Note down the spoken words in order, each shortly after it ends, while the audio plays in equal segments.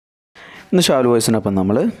ഇന്ന് ഷാലു വോയിസിനൊപ്പം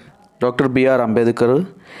നമ്മൾ doctor BR. Ambedkar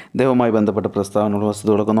ഇദ്ദേഹവുമായി ബന്ധപ്പെട്ട പ്രസ്താവനകളും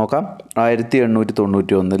വസ്തുതകളൊക്കെ നോക്കാം.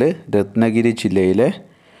 1891 രത്നഗിരി ജില്ലയിലെ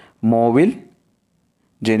മോവിൽ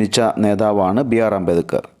ജനിച്ച നേതാവാണ് ബി.ആർ.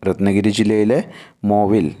 അംബേദ്കർ. രത്നഗിരി ജില്ലയിലെ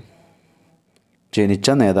മോവിൽ ജനിച്ച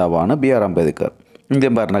നേതാവാണ് ബി.ആർ. അംബേദ്കർ.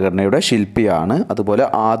 ഇന്ത്യൻ ഭരണഘടനയുടെ ശില്പിയാണ്. അതുപോലെ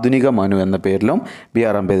ആധുനിക മനു എന്ന പേരിലും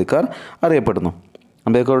ബി.ആർ. അംബേദ്കർ അറിയപ്പെടുന്നു.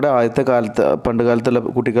 അംബേദ്കറുടെ പണ്ടുകാലത്തുള്ള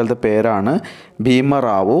കുട്ടിക്കാലത്തെ പേരാണ്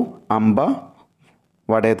ഭീമറാവു അംബ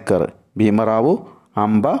വടേദ്കർ. ഭീമറാവു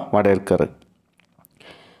അംബ വടേദ്കർ.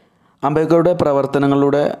 അംബേദ്കറുടെ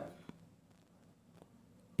പ്രവർത്തനങ്ങളുടെ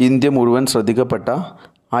ഇന്ത്യ മുഴുവൻ ശ്രദ്ധിക്കപ്പെട്ട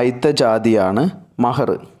ഐത്തജാതിയാണ് മഹർ.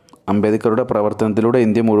 അംബേദ്കറുടെ പ്രവർത്തനത്തിലൂടെ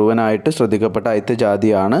ഇന്ത്യ മുഴുവനായിട്ട് ശ്രദ്ധിക്കപ്പെട്ട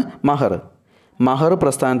ഐത്തജാതിയാണ് മഹർ. മഹർ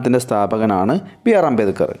പ്രസ്ഥാനത്തിൻ്റെ സ്ഥാപകനാണ് ബി.ആർ.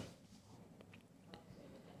 അംബേദ്കർ.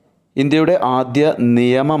 ഇന്ത്യയുടെ ആദ്യ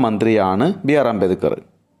നിയമമന്ത്രിയാണ് ബി.ആർ. അംബേദ്കർ.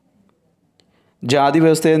 ജാതി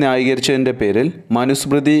വ്യവസ്ഥയെ ന്യായീകരിച്ചതിൻ്റെ പേരിൽ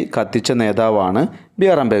മനുസ്മൃതി കത്തിച്ച നേതാവാണ്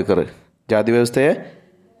ബി.ആർ. അംബേദ്കർ. ജാതി വ്യവസ്ഥയെ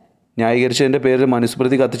ന്യായീകരിച്ചതിൻ്റെ പേരിൽ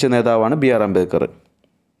മനുസ്മൃതി കത്തിച്ച നേതാവാണ് ബി.ആർ. അംബേദ്കർ.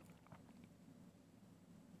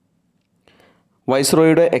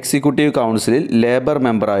 വൈസ്രോയുടെ എക്സിക്യൂട്ടീവ് കൗൺസിലിൽ ലേബർ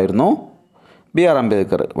മെമ്പറായിരുന്നു ബി.ആർ.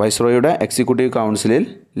 അംബേദ്കർ. വൈസ്രോയുടെ എക്സിക്യൂട്ടീവ് കൗൺസിലിൽ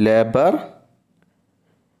ലേബർ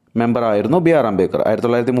മെമ്പറായിരുന്നു ബി.ആർ. അംബേദ്കർ.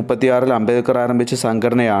 1936 അംബേദ്കർ ആരംഭിച്ച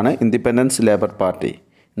സംഘടനയാണ് independence labour party.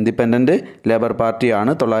 Independent labour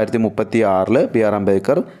പാർട്ടിയാണ് 1936 ബി.ആർ.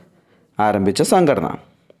 അംബേദ്കർ ആരംഭിച്ച സംഘടന.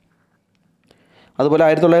 അതുപോലെ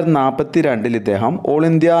 1942 ഇദ്ദേഹം all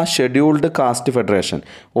India scheduled caste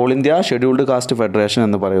federation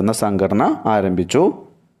എന്ന് പറയുന്ന സംഘടന ആരംഭിച്ചു.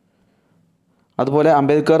 അതുപോലെ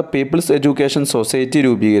അംബേദ്കർ പീപ്പിൾസ് എഡ്യൂക്കേഷൻ സൊസൈറ്റി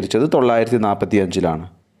രൂപീകരിച്ചത് 1945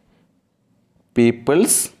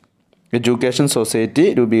 പീപ്പിൾസ് എഡ്യൂക്കേഷൻ സൊസൈറ്റി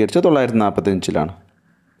രൂപീകരിച്ചത് 1945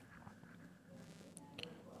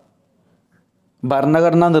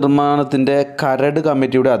 ഭരണഘടനാ നിർമ്മാണത്തിൻ്റെ കരട്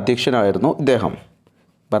കമ്മിറ്റിയുടെ അധ്യക്ഷനായിരുന്നു ഇദ്ദേഹം.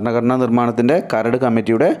 ഭരണഘടനാ നിർമ്മാണത്തിൻ്റെ കരട്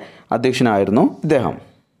കമ്മിറ്റിയുടെ അധ്യക്ഷനായിരുന്നു ഇദ്ദേഹം.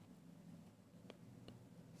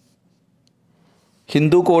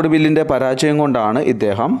 ഹിന്ദു കോഡ് ബില്ലിൻ്റെ പരാജയം കൊണ്ടാണ്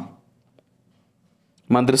ഇദ്ദേഹം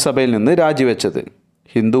മന്ത്രിസഭയിൽ നിന്ന് രാജിവെച്ചത്.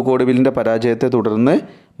 ഹിന്ദു കോഡ് ബില്ലിൻ്റെ പരാജയത്തെ തുടർന്ന്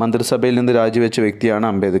മന്ത്രിസഭയിൽ നിന്ന് രാജിവെച്ച വ്യക്തിയാണ്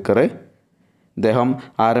അംബേദ്കർ. ഇദ്ദേഹം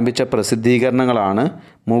ആരംഭിച്ച പ്രസിദ്ധീകരണങ്ങളാണ്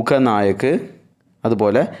മുഖനായക്,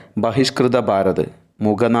 അതുപോലെ ബഹിഷ്കൃത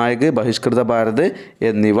ഭാരത്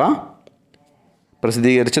എന്നിവ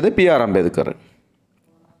പ്രസിദ്ധീകരിച്ചത് ബി.ആർ. അംബേദ്കർ.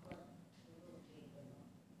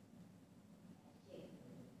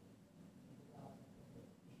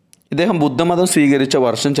 ഇദ്ദേഹം ബുദ്ധമതം സ്വീകരിച്ച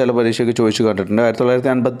വർഷം ചില പരീക്ഷയ്ക്ക് ചോദിച്ചു കണ്ടിട്ടുണ്ട്.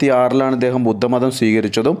 1956 ഇദ്ദേഹം ബുദ്ധമതം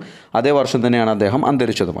സ്വീകരിച്ചതും അതേ വർഷം തന്നെയാണ് അദ്ദേഹം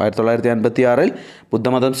അന്തരിച്ചതും. 1956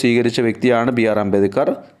 ബുദ്ധമതം സ്വീകരിച്ച വ്യക്തിയാണ് ബി.ആർ. അംബേദ്കർ.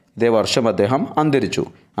 ഇതേ വർഷം അദ്ദേഹം അന്തരിച്ചു.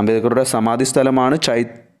 അംബേദ്കറുടെ സമാധി സ്ഥലമാണ്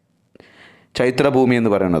ചൈത്രഭൂമി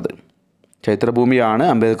എന്ന് പറയുന്നത്. ചൈത്രഭൂമിയാണ്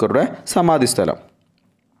അംബേദ്കറുടെ സമാധി സ്ഥലം.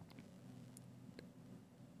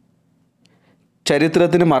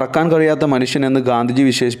 ചരിത്രത്തിന് മറക്കാൻ കഴിയാത്ത മനുഷ്യൻ എന്ന് ഗാന്ധിജി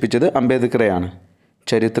വിശേഷിപ്പിച്ചത് അംബേദ്കറെയാണ്.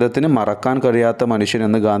 ചരിത്രത്തിന് മറക്കാൻ കഴിയാത്ത മനുഷ്യൻ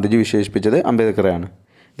എന്ന് ഗാന്ധിജി വിശേഷിപ്പിച്ചത് അംബേദ്കറെയാണ്.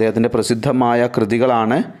 അദ്ദേഹത്തിൻ്റെ പ്രസിദ്ധമായ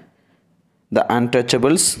കൃതികളാണ് the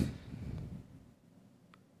Untouchables,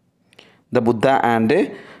 the Buddha and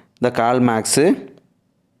the Karl Marx,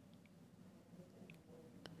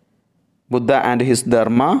 Buddha and his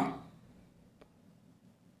ധർമ്മ.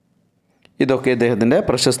 ഇതൊക്കെ ഇദ്ദേഹത്തിൻ്റെ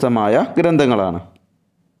പ്രശസ്തമായ ഗ്രന്ഥങ്ങളാണ്.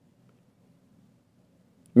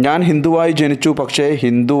 ഞാൻ ഹിന്ദുവായി ജനിച്ചു, പക്ഷേ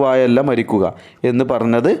ഹിന്ദുവായല്ല മരിക്കുക എന്ന്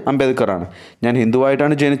പറഞ്ഞത് അംബേദ്കറാണ്. ഞാൻ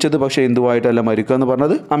ഹിന്ദുവായിട്ടാണ് ജനിച്ചത്, പക്ഷേ ഹിന്ദുവായിട്ടല്ല മരിക്കുക എന്ന്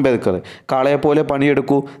പറഞ്ഞത് അംബേദ്കർ. കാളയെപ്പോലെ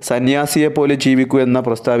പണിയെടുക്കൂ, സന്യാസിയെപ്പോലെ ജീവിക്കൂ എന്ന്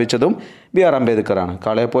പ്രസ്താവിച്ചതും ബി.ആർ. അംബേദ്കറാണ്.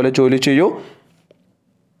 കാളയെപ്പോലെ ജോലി ചെയ്യൂ,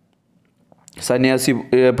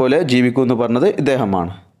 സന്യാസിയെ പോലെ ജീവിക്കൂ എന്ന് പറഞ്ഞത്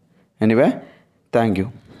ഇദ്ദേഹമാണ്. Anyway, thank you.